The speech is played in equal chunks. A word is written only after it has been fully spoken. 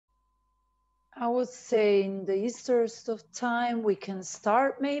I would say in the interest of time, we can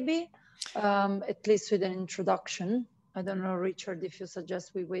start maybe, at least with an introduction. I don't know, Richard, if you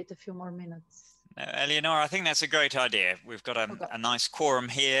suggest we wait a few more minutes. No, Eleonora, I think that's a great idea. We've got a nice quorum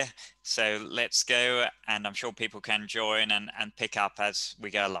here, so let's go, and I'm sure people can join and pick up as we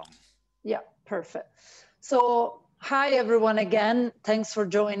go along. Yeah, perfect. So hi everyone again, thanks for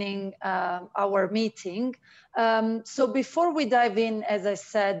joining our meeting. So before we dive in, as I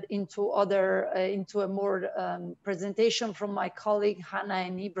said, into a more presentation from my colleague Hannah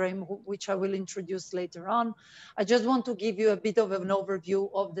and Ibrahim, which I will introduce later on, I just want to give you a bit of an overview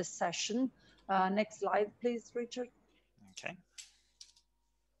of the session. Next slide, please, Richard. Okay.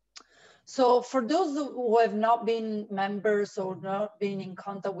 So for those who have not been members or not been in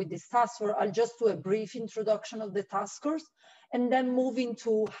contact with this task force, I'll just do a brief introduction of the task force and then move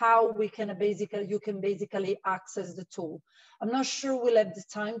into how we can you can basically access the tool. I'm not sure we'll have the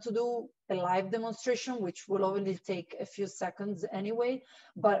time to do a live demonstration, which will only take a few seconds anyway,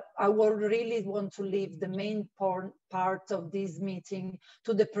 but I will really want to leave the main part of this meeting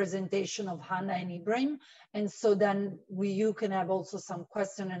to the presentation of Hannah and Ibrahim. And so then you can have also some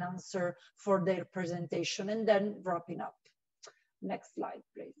question and answer for their presentation and then wrapping up. Next slide,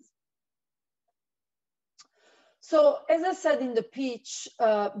 please. So as I said in the pitch,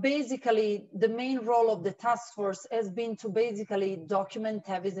 basically the main role of the task force has been to basically document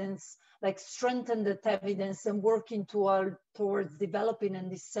evidence, like strengthen the evidence and working towards developing and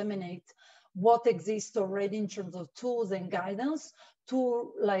disseminate what exists already in terms of tools and guidance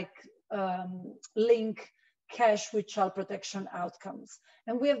to link cash with child protection outcomes.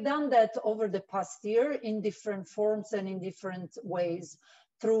 And we have done that over the past year in different forms and in different ways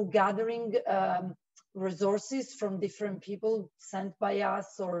through gathering resources from different people sent by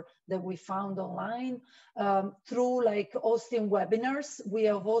us or that we found online, through hosting webinars. We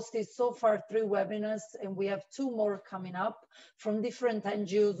have hosted so far 3 webinars and we have 2 more coming up from different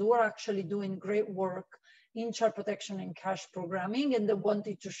NGOs who are actually doing great work in child protection and cash programming, and they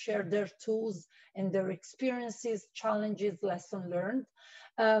wanted to share their tools and their experiences, challenges, lessons learned.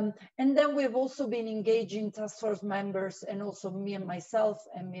 And then we've also been engaging task force members and also me and myself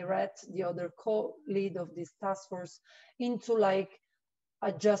and Miret, the other co-lead of this task force, into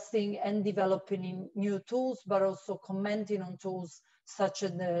adjusting and developing new tools, but also commenting on tools such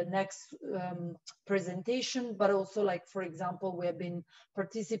as the next presentation, but also for example, we have been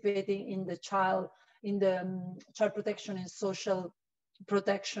participating in the child protection and social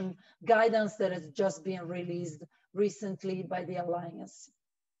protection guidance that has just been released recently by the Alliance.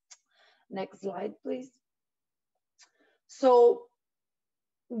 Next slide, please. So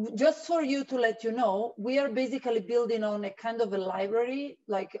just for you to let you know, we are basically building on a kind of a library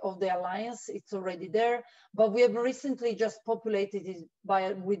of the Alliance. It's already there, but we have recently just populated it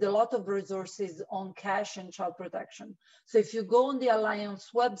with a lot of resources on cash and child protection. So if you go on the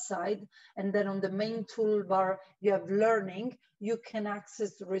Alliance website and then on the main toolbar, you have learning, you can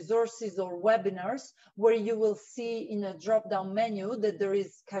access resources or webinars where you will see in a drop-down menu that there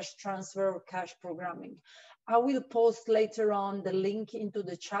is cash transfer or cash programming. I will post later on the link into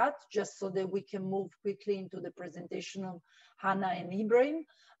the chat just so that we can move quickly into the presentation of Hannah and Ibrahim.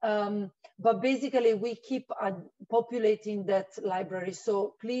 But basically we keep populating that library.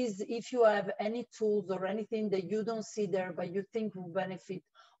 So please, if you have any tools or anything that you don't see there, but you think will benefit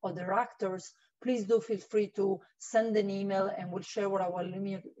other actors, please do feel free to send an email and we'll share what our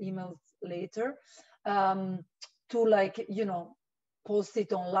emails later to post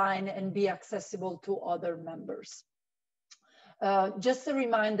it online and be accessible to other members. Just a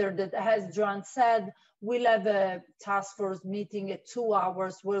reminder that, as Joanne said, we'll have a task force meeting at 2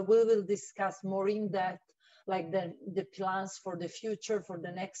 hours where we will discuss more in depth the plans for the future, for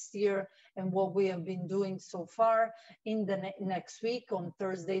the next year, and what we have been doing so far in the next week on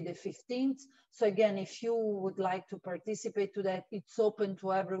Thursday the 15th. So again, if you would like to participate to that, it's open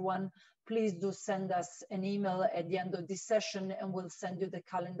to everyone. Please do send us an email at the end of this session and we'll send you the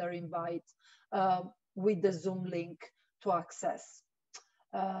calendar invite with the Zoom link to access.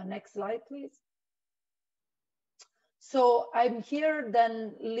 Next slide, please. So I'm here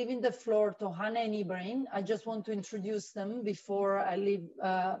then leaving the floor to Hannah and Ibrahim. I just want to introduce them before I leave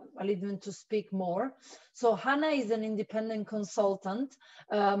them to speak more. So Hannah is an independent consultant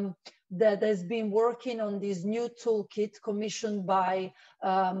that has been working on this new toolkit commissioned by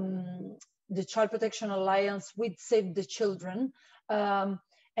the Child Protection Alliance with Save the Children.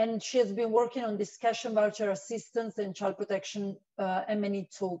 And she has been working on this cash and voucher assistance and child protection M&E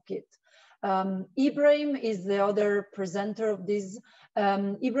toolkit. Ibrahim is the other presenter of this.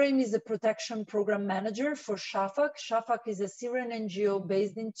 Ibrahim is a protection program manager for Shafak. Shafak is a Syrian NGO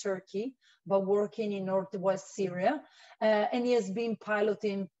based in Turkey, but working in Northwest Syria. And he has been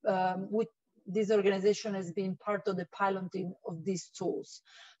piloting with this organization has been part of the piloting of these tools.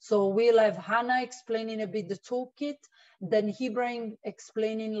 So we'll have Hannah explaining a bit the toolkit, then Ibrahim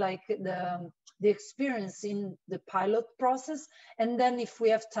explaining like the experience in the pilot process. And then if we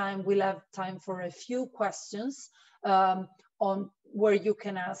have time, we'll have time for a few questions on where you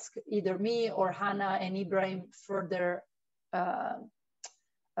can ask either me or Hannah and Ibrahim further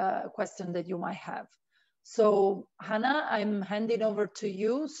question that you might have. So Hannah, I'm handing over to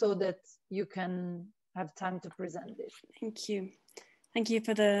you so that you can have time to present this. Thank you. Thank you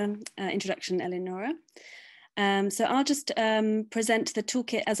for the introduction, Eleonora. So I'll just present the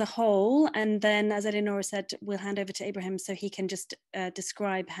toolkit as a whole, and then, as Eleonora said, we'll hand over to Ibrahim so he can just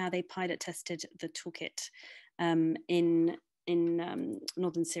describe how they pilot tested the toolkit in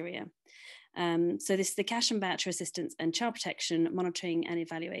northern Syria. So this is the cash and voucher assistance and child protection monitoring and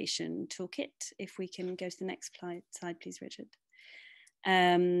evaluation toolkit. If we can go to the next slide, please, Richard.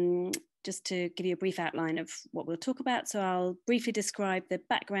 Just to give you a brief outline of what we'll talk about. So I'll briefly describe the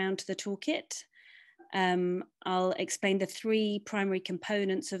background to the toolkit. I'll explain the three primary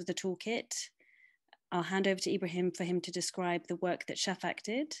components of the toolkit. I'll hand over to Ibrahim for him to describe the work that Shafak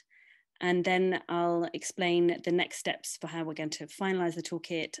did. And then I'll explain the next steps for how we're going to finalize the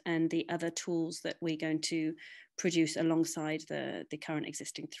toolkit and the other tools that we're going to produce alongside the current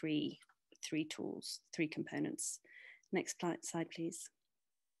existing three tools, three components. Next slide, please.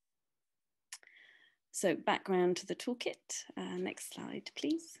 So background to the toolkit. Next slide,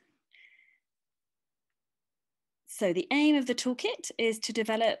 please. So the aim of the toolkit is to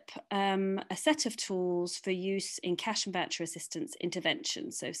develop a set of tools for use in cash and voucher assistance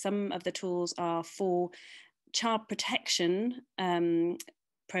intervention. So some of the tools are for child protection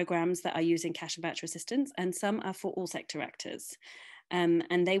programs that are using cash and voucher assistance, and some are for all sector actors.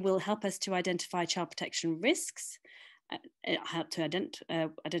 And they will help us to identify child protection risks, help to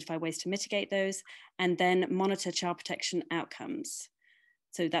identify ways to mitigate those, and then monitor child protection outcomes.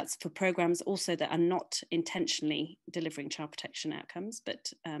 So that's for programs also that are not intentionally delivering child protection outcomes,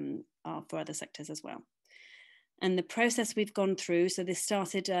 but are for other sectors as well. And the process we've gone through, so this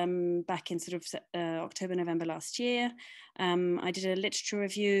started back in sort of October, November last year. I did a literature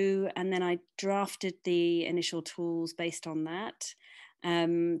review, and then I drafted the initial tools based on that.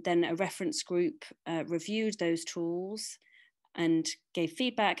 Then a reference group reviewed those tools and gave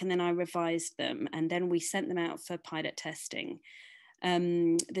feedback, and then I revised them, and then we sent them out for pilot testing.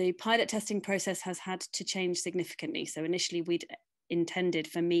 The pilot testing process has had to change significantly. So initially we'd intended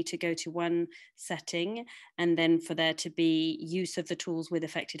for me to go to one setting and then for there to be use of the tools with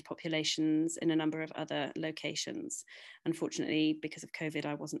affected populations in a number of other locations. Unfortunately, because of COVID,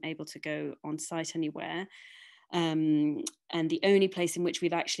 I wasn't able to go on site anywhere. And the only place in which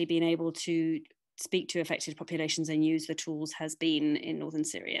we've actually been able to speak to affected populations and use the tools has been in northern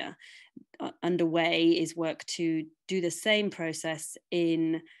Syria. Underway is work to do the same process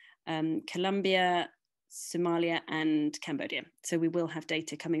in Colombia, Somalia, and Cambodia. So we will have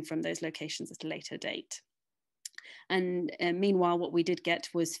data coming from those locations at a later date. And meanwhile, what we did get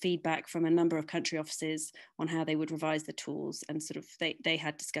was feedback from a number of country offices on how they would revise the tools, and sort of they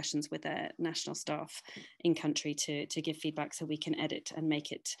had discussions with their national staff in country to give feedback so we can edit and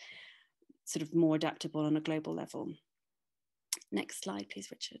make it sort of more adaptable on a global level. Next slide, please,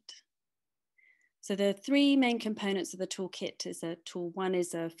 Richard. So the three main components of the toolkit is tool one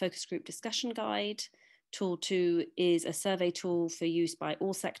is a focus group discussion guide. Tool two is a survey tool for use by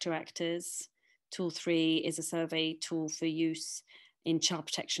all sector actors. Tool three is a survey tool for use in child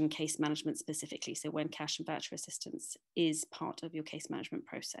protection case management specifically. So when cash and voucher assistance is part of your case management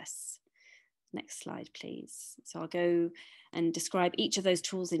process. Next slide, please. So I'll go and describe each of those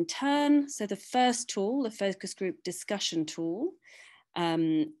tools in turn. So the first tool, the focus group discussion tool,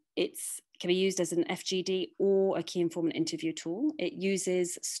 it can be used as an FGD or a key informant interview tool. It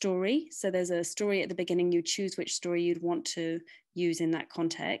uses story. So there's a story at the beginning. You choose which story you'd want to use in that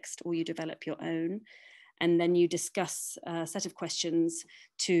context, or you develop your own. And then you discuss a set of questions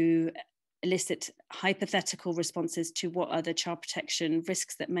to elicit hypothetical responses to what are the child protection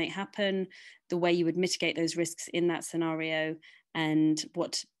risks that may happen, the way you would mitigate those risks in that scenario, and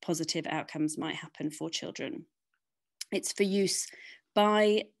what positive outcomes might happen for children. It's for use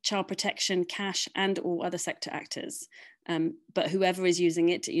by child protection, cash, and all other sector actors. But whoever is using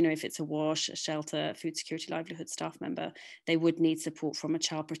it, you know, if it's a WASH, a shelter, food security, livelihood staff member, they would need support from a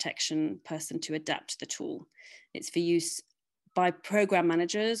child protection person to adapt the tool. It's for use by program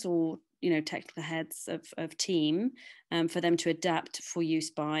managers or technical heads of team for them to adapt for use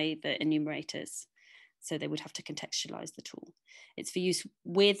by the enumerators. So they would have to contextualize the tool. It's for use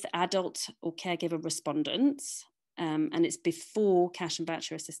with adult or caregiver respondents, and it's before cash and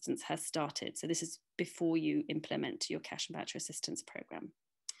voucher assistance has started. So this is before you implement your cash and voucher assistance program.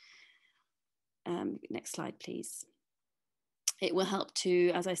 Next slide, please. It will help to,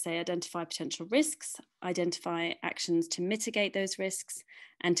 as I say, identify potential risks, identify actions to mitigate those risks,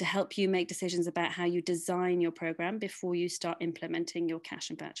 and to help you make decisions about how you design your program before you start implementing your cash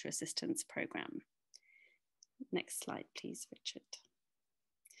and voucher assistance program. Next slide, please, Richard.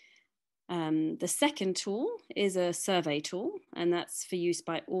 The second tool is a survey tool, and that's for use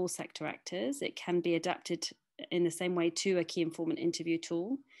by all sector actors. It can be adapted in the same way to a key informant interview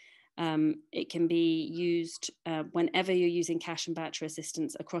tool. It can be used whenever you're using cash and voucher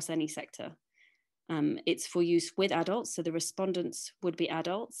assistance across any sector. It's for use with adults, so the respondents would be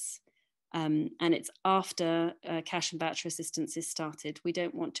adults, and it's after cash and voucher assistance is started. We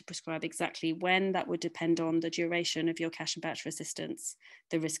don't want to prescribe exactly when. That would depend on the duration of your cash and voucher assistance,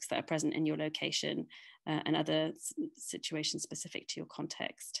 the risks that are present in your location, and other situations specific to your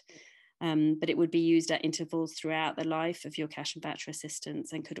context. But it would be used at intervals throughout the life of your cash and voucher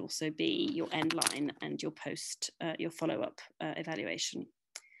assistance, and could also be your end line and your your follow-up evaluation.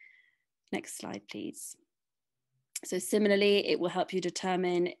 Next slide, please. So similarly, it will help you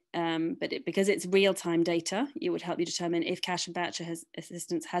determine, because it's real-time data, it would help you determine if cash and voucher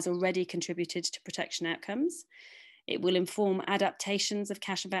assistance has already contributed to protection outcomes. It will inform adaptations of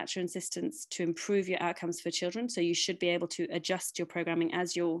cash and voucher assistance to improve your outcomes for children. So you should be able to adjust your programming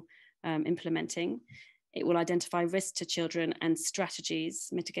as you're implementing. It will identify risks to children and strategies,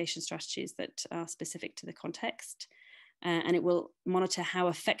 mitigation strategies that are specific to the context. And it will monitor how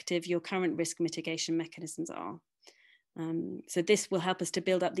effective your current risk mitigation mechanisms are. So this will help us to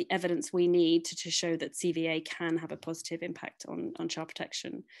build up the evidence we need to show that CVA can have a positive impact on child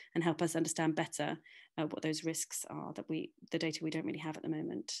protection, and help us understand better what those risks are, the data we don't really have at the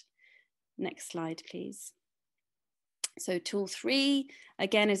moment. Next slide, please. So tool 3,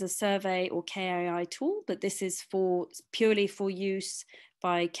 again, is a survey or KAI tool, but this is purely for use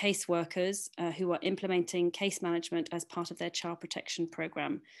by caseworkers who are implementing case management as part of their child protection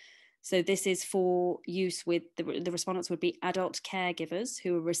program. So this is for use with, the respondents would be adult caregivers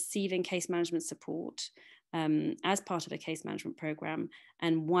who are receiving case management support as part of a case management program,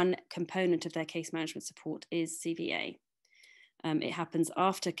 and one component of their case management support is CVA. It happens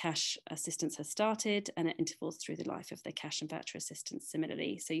after cash assistance has started and at intervals through the life of the cash and voucher assistance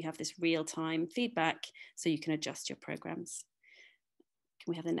similarly. So you have this real-time feedback so you can adjust your programs.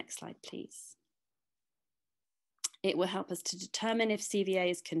 Can we have the next slide, please? It will help us to determine if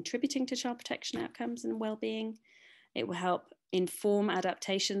CVA is contributing to child protection outcomes and well-being. It will help inform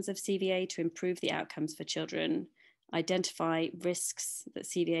adaptations of CVA to improve the outcomes for children, identify risks that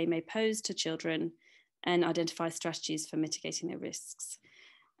CVA may pose to children, and identify strategies for mitigating the risks.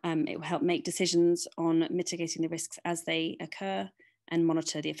 It will help make decisions on mitigating the risks as they occur, and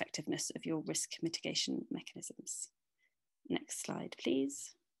monitor the effectiveness of your risk mitigation mechanisms. Next slide,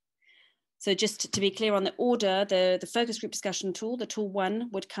 please. So just to be clear on the order, the focus group discussion tool, the tool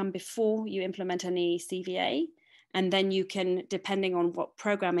 1, would come before you implement any CVA. And then you can, depending on what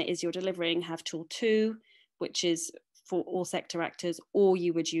program it is you're delivering, have tool 2, which is for all sector actors, or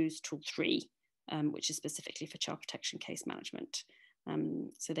you would use tool 3, which is specifically for child protection case management.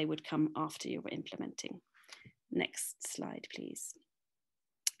 So they would come after you were implementing. Next slide, please.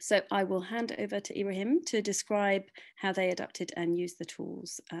 So I will hand over to Ibrahim to describe how they adapted and used the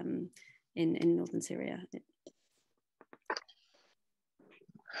tools in Northern Syria.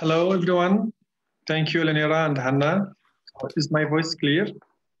 Hello, everyone. Thank you, Lenira and Hannah. Is my voice clear?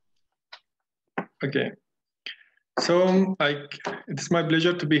 Okay. So it's my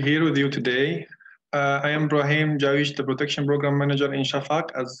pleasure to be here with you today. I am Brahim Jawish, the Protection Program Manager in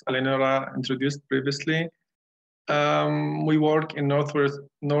Shafaq, as Lenira introduced previously. We work in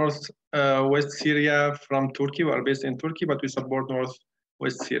northwest Syria from Turkey. We are based in Turkey, but we support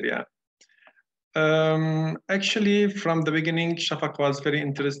northwest Syria. Actually, from the beginning, Shafaq was very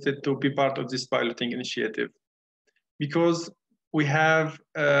interested to be part of this piloting initiative because we have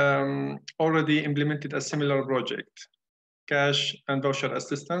already implemented a similar project, cash and voucher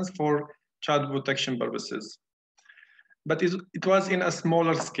assistance for child protection purposes. But it was in a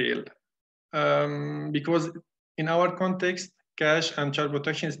smaller scale because in our context, cash and child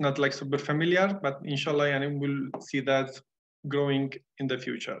protection is not like super familiar, but inshallah, and we'll see that growing in the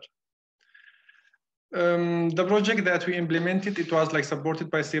future. The project that we implemented, it was like supported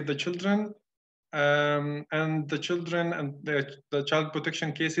by Save the Children. and the children and the child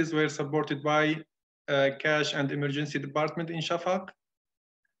protection cases were supported by cash and emergency department in Shafaq.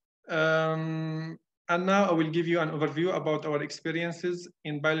 And now I will give you an overview about our experiences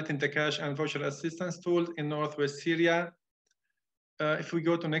in piloting the cash and voucher assistance tools in Northwest Syria. If we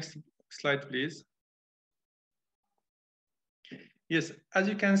go to next slide, please. Yes, as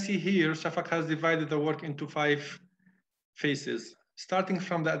you can see here, Shafaq has divided the work into 5 phases, starting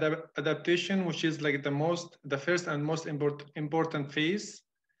from the adaptation, which is like the first and most important phase,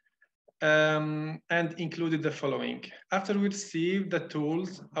 and included the following. After we received the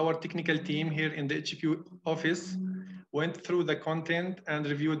tools, our technical team here in the HQ office went through the content and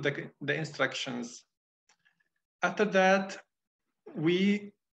reviewed the instructions. After that,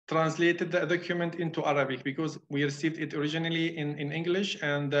 we translated the document into Arabic because we received it originally in English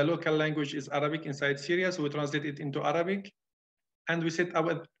and the local language is Arabic inside Syria, so we translated it into Arabic. And we set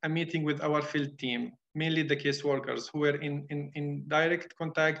up a meeting with our field team, mainly the caseworkers who were in direct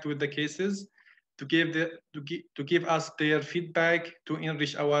contact with the cases to give us their feedback, to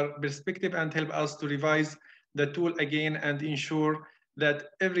enrich our perspective and help us to revise the tool again and ensure that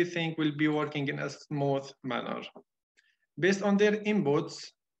everything will be working in a smooth manner. Based on their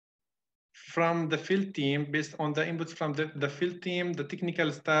inputs from the field team, the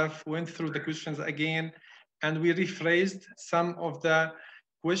technical staff went through the questions again, and we rephrased some of the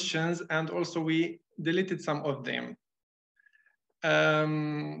questions, and also we deleted some of them.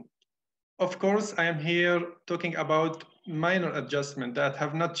 Of course, I am here talking about minor adjustments that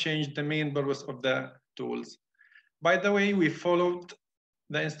have not changed the main purpose of the tools. By the way, we followed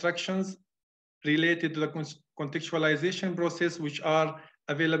the instructions related to the contextualization process, which are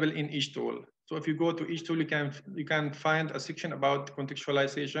available in each tool. So if you go to each tool, you can find a section about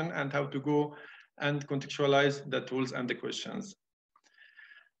contextualization and how to go and contextualize the tools and the questions.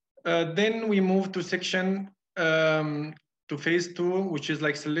 Then we move to section, to phase 2, which is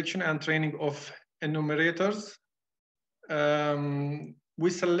like selection and training of enumerators. We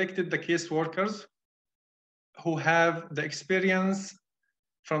selected the caseworkers who have the experience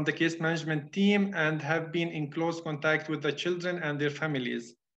from the case management team and have been in close contact with the children and their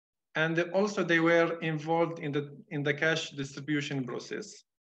families. And also they were involved in the cash distribution process.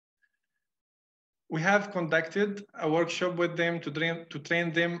 We have conducted a workshop with them to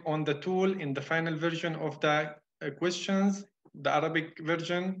train them on the tool in the final version of the questions, the Arabic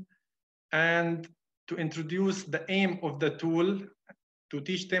version, and to introduce the aim of the tool, to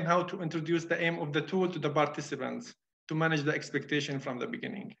teach them how to introduce the aim of the tool to the participants, to manage the expectation from the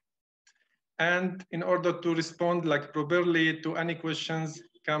beginning. And in order to respond like properly to any questions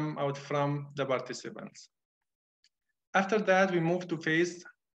come out from the participants. After that, we move to phase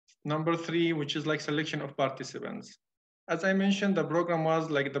number 3, which is like selection of participants. As I mentioned, the program was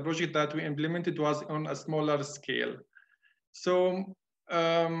like the project that we implemented was on a smaller scale. So,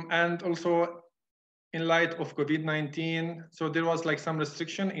 and also in light of COVID-19, so there was like some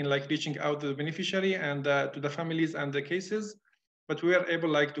restriction in like reaching out to the beneficiary and to the families and the cases, but we were able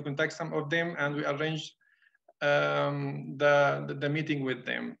like to contact some of them and we arranged the meeting with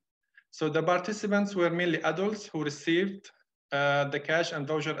them. So the participants were mainly adults who received the cash and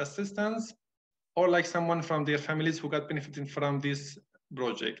voucher assistance, or like someone from their families who got benefiting from this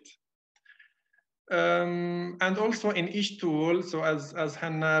project. And also in each tool, so as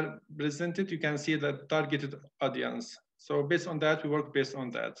Hannah presented, you can see the targeted audience. So based on that, we work based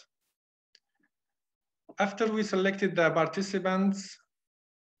on that. After we selected the participants,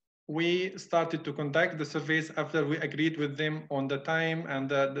 we started to conduct the surveys after we agreed with them on the time and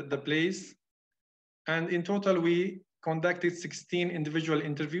the place. And in total, we conducted 16 individual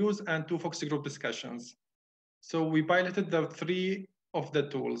interviews and 2 focus group discussions. So we piloted the 3 of the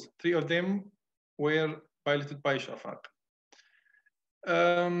tools. 3 of them were piloted by Shafaq.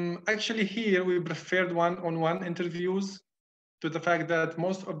 Actually here, we preferred one-on-one interviews to the fact that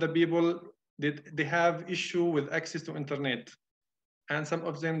most of the people, they have issue with access to internet. And some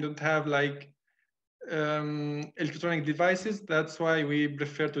of them don't have like electronic devices. That's why we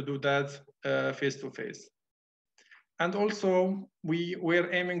prefer to do that face-to-face. And also, we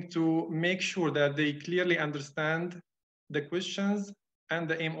were aiming to make sure that they clearly understand the questions and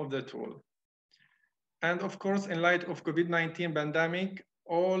the aim of the tool. And of course, in light of COVID-19 pandemic,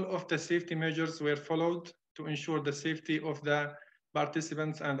 all of the safety measures were followed to ensure the safety of the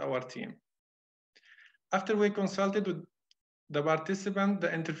participants and our team. After we consulted with the participants,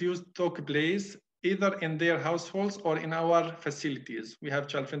 the interviews took place either in their households or in our facilities. We have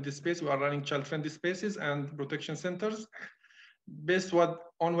child-friendly space. We are running child-friendly spaces and protection centers. Based on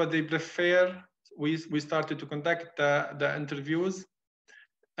what they prefer, we started to conduct the interviews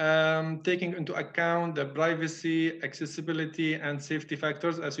taking into account the privacy, accessibility, and safety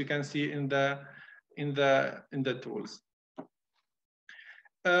factors, as you can see in the tools.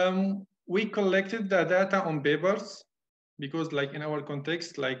 We collected the data on papers because, like in our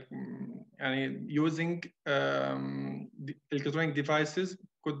context, like using electronic devices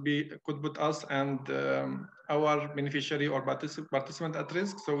could put us and our beneficiary or participant at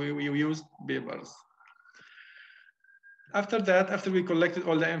risk. So we used papers. After that, after we collected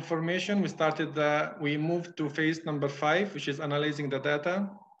all the information, we moved to phase number 5, which is analyzing the data.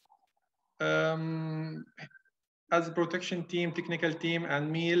 As a protection team, technical team, and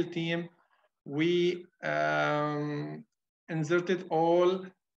meal team, we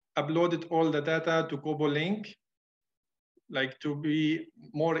uploaded all the data to CoboLink, like to be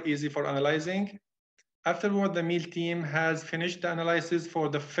more easy for analyzing. Afterward, the meal team has finished the analysis for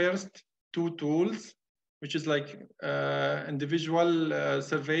the first 2 tools, which is like individual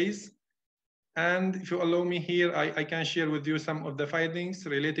surveys. And if you allow me here, I can share with you some of the findings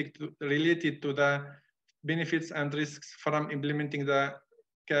related to the benefits and risks from implementing the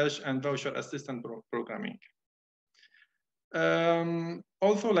cash and voucher assistance programming.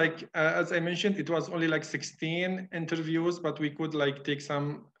 Also, like as I mentioned, it was only like 16 interviews, but we could like take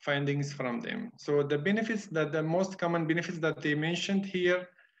some findings from them. So the benefits the most common benefits that they mentioned here: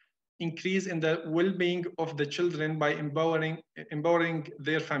 increase in the well-being of the children by empowering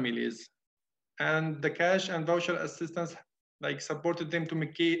their families. And the cash and voucher assistance like supported them to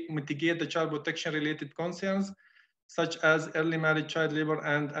mitigate the child protection related concerns, such as early marriage, child labor,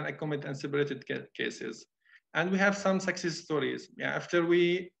 and unaccompanied and separated cases. And we have some success stories. Yeah, after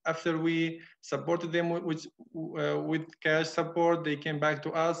we supported them with cash support, they came back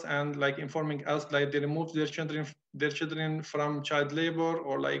to us and like informing us like they removed their children from child labor,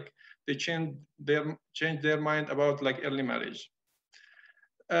 or like they changed their mind about like early marriage.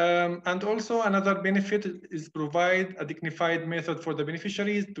 And also another benefit is provide a dignified method for the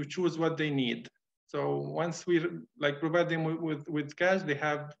beneficiaries to choose what they need. So once we like provide them with cash, they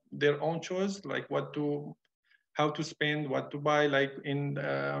have their own choice, like how to spend, what to buy, like in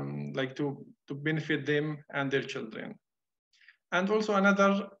like to benefit them and their children. And also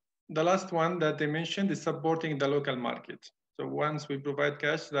the last one that they mentioned is supporting the local market. So once we provide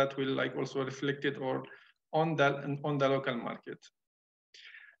cash, that will like also reflect it or on the local market.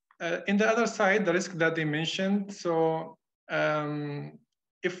 In the other side, the risk that they mentioned. So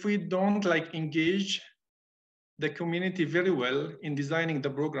if we don't like engage the community very well in designing the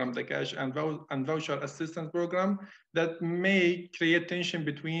program, the cash and voucher assistance program, that may create tension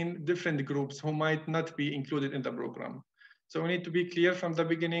between different groups who might not be included in the program. So we need to be clear from the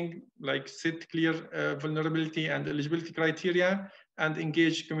beginning, like set clear vulnerability and eligibility criteria and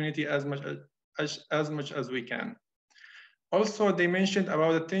engage community as much as we can. Also, they mentioned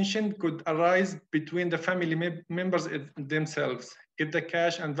about the tension could arise between the family members themselves if the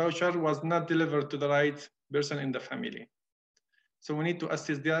cash and voucher was not delivered to the right person in the family. So we need to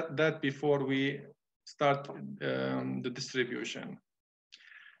assess that before we start the distribution.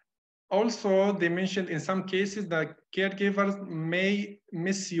 Also, they mentioned in some cases that caregivers may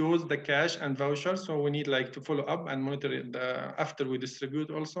misuse the cash and voucher. So we need like to follow up and monitor it after we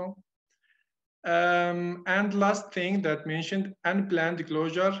distribute also. And last thing that mentioned, unplanned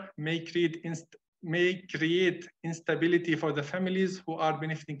closure may create instability for the families who are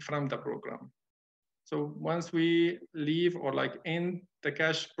benefiting from the program. So once we leave or like end the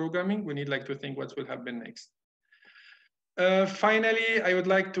cash programming, we need like to think what will happen next. Finally, I would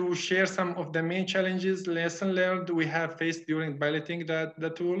like to share some of the main challenges, lesson learned we have faced during piloting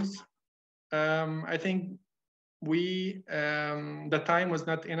the tools. I think the time was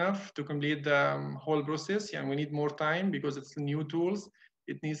not enough to complete the whole process, and we need more time because it's new tools.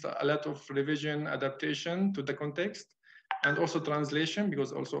 It needs a lot of revision, adaptation to the context, and also translation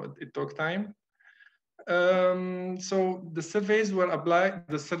because also it took time. So the surveys were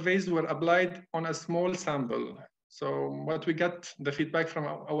applied on a small sample. So what we got the feedback from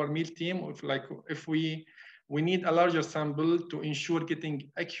our meal team of like if we need a larger sample to ensure getting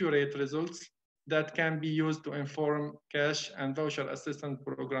accurate results that can be used to inform cash and voucher assistance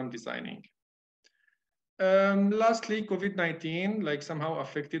program designing. Lastly, COVID-19 like somehow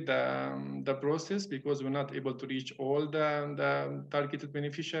affected the process because we're not able to reach all the targeted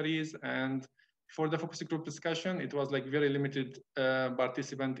beneficiaries, and for the focus group discussion, it was like very limited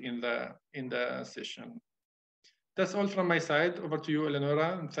participant in the session. That's all from my side. Over to you,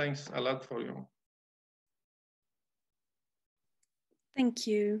 Eleonora, and thanks a lot for you. Thank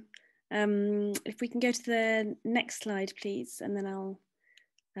you. If we can go to the next slide, please, and then I'll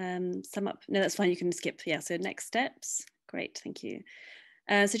sum up. No, that's fine. You can skip. Yeah, so next steps. Great, thank you.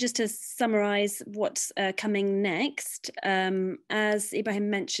 So just to summarize what's coming next, as Ibrahim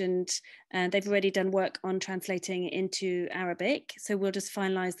mentioned, they've already done work on translating into Arabic. So we'll just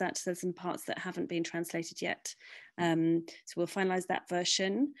finalize that. So there's some parts that haven't been translated yet. So we'll finalize that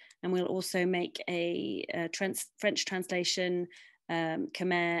version, and we'll also make a French translation,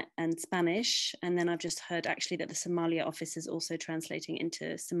 Khmer and Spanish. And then I've just heard actually that the Somalia office is also translating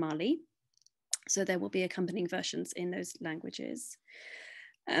into Somali. So there will be accompanying versions in those languages.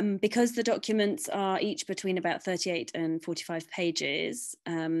 Because the documents are each between about 38 and 45 pages,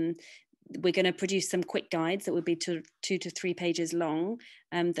 we're going to produce some quick guides that will be 2 to 3 pages long,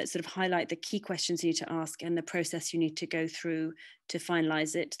 that sort of highlight the key questions you need to ask and the process you need to go through to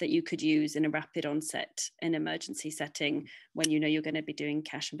finalize it, that you could use in a rapid onset and emergency setting when you know you're going to be doing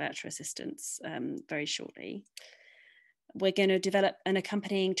cash and voucher assistance very shortly. We're going to develop an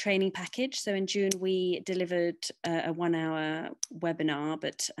accompanying training package. So in June, we delivered a 1-hour webinar,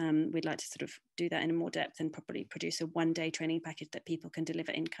 but we'd like to sort of do that in more depth and probably produce a 1-day training package that people can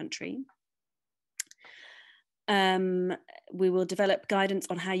deliver in country. We will develop guidance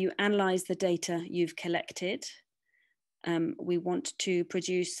on how you analyze the data you've collected. We want to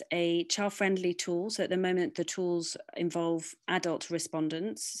produce a child-friendly tool. So at the moment, the tools involve adult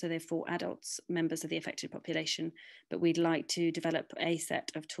respondents. So they're for adults, members of the affected population, but we'd like to develop a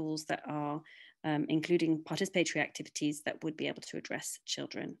set of tools that are including participatory activities that would be able to address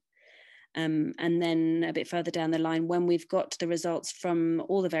children. And then a bit further down the line, when we've got the results from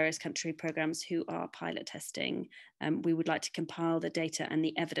all the various country programs who are pilot testing, we would like to compile the data and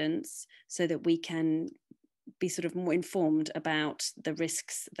the evidence so that we can be sort of more informed about the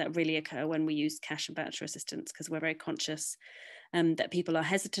risks that really occur when we use cash and voucher assistance, because we're very conscious that people are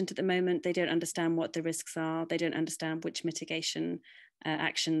hesitant at the moment. They don't understand what the risks are. They don't understand which mitigation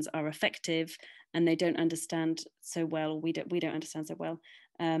actions are effective, and they don't understand so well, we don't understand so well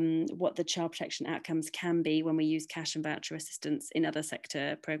what the child protection outcomes can be when we use cash and voucher assistance in other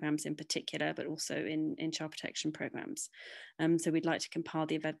sector programs in particular, but also in child protection programs. So we'd like to compile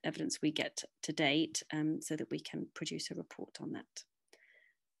the evidence we get to date so that we can produce a report on that.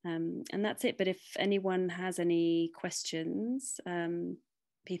 And that's it. But if anyone has any questions,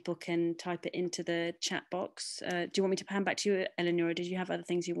 people can type it into the chat box. Do you want me to hand back to you, Eleonora? Did you have other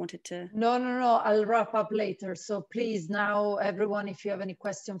things you wanted to? No, I'll wrap up later. So please now, everyone, if you have any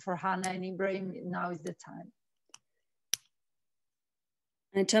question for Hannah and Ibrahim, now is the time.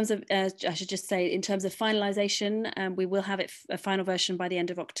 In terms of, I should just say, in terms of finalization, we will have it a final version by the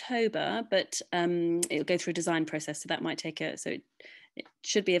end of October, but it'll go through a design process. So that might take so it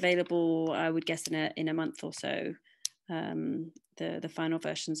should be available, I would guess, in a month or so. The final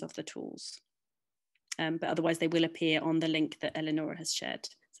versions of the tools, but otherwise they will appear on the link that Eleonora has shared.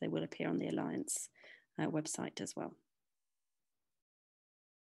 So they will appear on the Alliance website as well.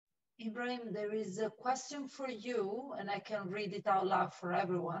 Ibrahim, there is a question for you, and I can read it out loud for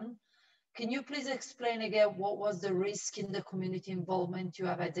everyone. Can you please explain again what was the risk in the community involvement you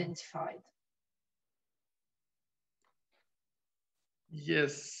have identified?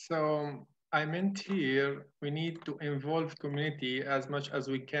 Yes, so I meant here, we need to involve community as much as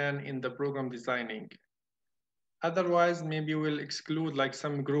we can in the program designing. Otherwise, maybe we'll exclude like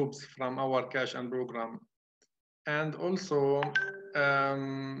some groups from our cash and program. And also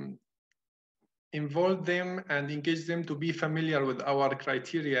involve them and engage them to be familiar with our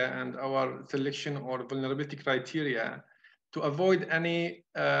criteria and our selection or vulnerability criteria to avoid any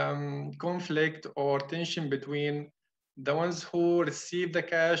conflict or tension between the ones who receive the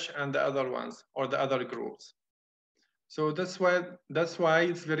cash and the other ones or the other groups. So that's why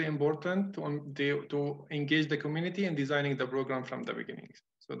it's very important to engage the community in designing the program from the beginning.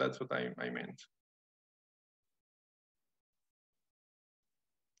 So that's what I meant.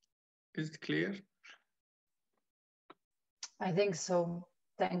 Is it clear? I think so.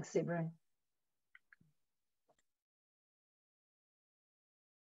 Thanks, Ibrahim.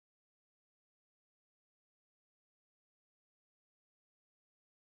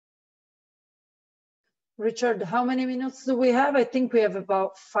 Richard, how many minutes do we have? I think we have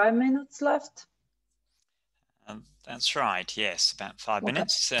about 5 minutes left. That's right, yes, about 5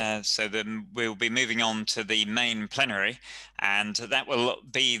 minutes. So then we'll be moving on to the main plenary, and that will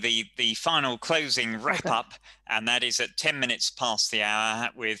be the final closing wrap up, and that is at 10 minutes past the hour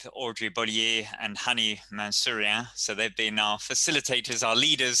with Audrey Bollier and Hani Mansourian. So they've been our facilitators, our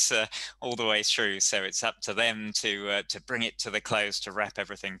leaders all the way through. So it's up to them to bring it to the close, to wrap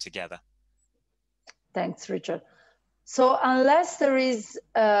everything together. Thanks, Richard. So unless there is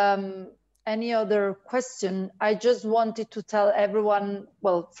any other question, I just wanted to tell everyone,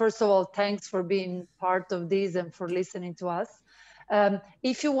 well, first of all, thanks for being part of this and for listening to us.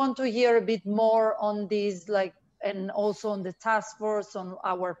 If you want to hear a bit more on these, like, and also on the task force, on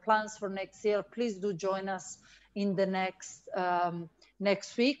our plans for next year, please do join us in the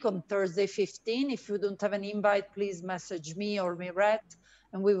next week on Thursday 15. If you don't have an invite, please message me or Miret,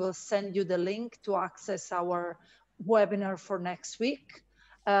 and we will send you the link to access our webinar for next week,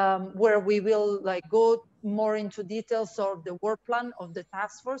 where we will like go more into details of the work plan of the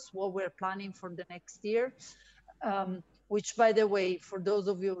task force, what we're planning for the next year. Which, by the way, for those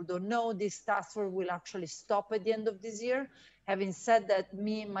of you who don't know, this task force will actually stop at the end of this year. Having said that,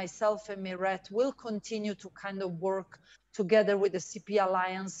 myself and Miret will continue to kind of work together with the CP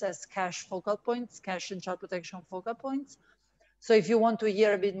Alliance as cash focal points, cash and child protection focal points. So if you want to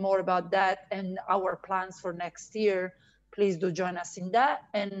hear a bit more about that and our plans for next year, please do join us in that.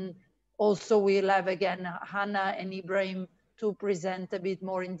 And also we'll have, again, Hannah and Ibrahim to present a bit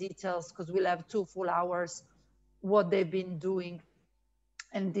more in details, because we'll have 2 full hours what they've been doing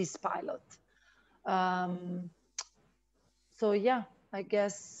in this pilot. So yeah, I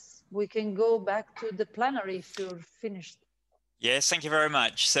guess we can go back to the plenary if you're finished. Yes, thank you very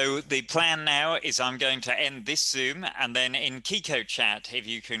much. So the plan now is I'm going to end this Zoom, and then in Kiko chat, if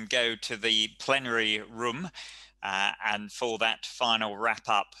you can go to the plenary room and for that final wrap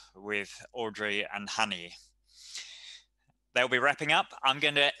up with Audrey and Honey. They'll be wrapping up. I'm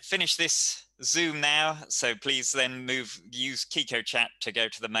going to finish this Zoom now, so please then use Kiko chat to go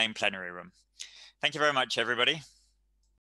to the main plenary room. Thank you very much, everybody.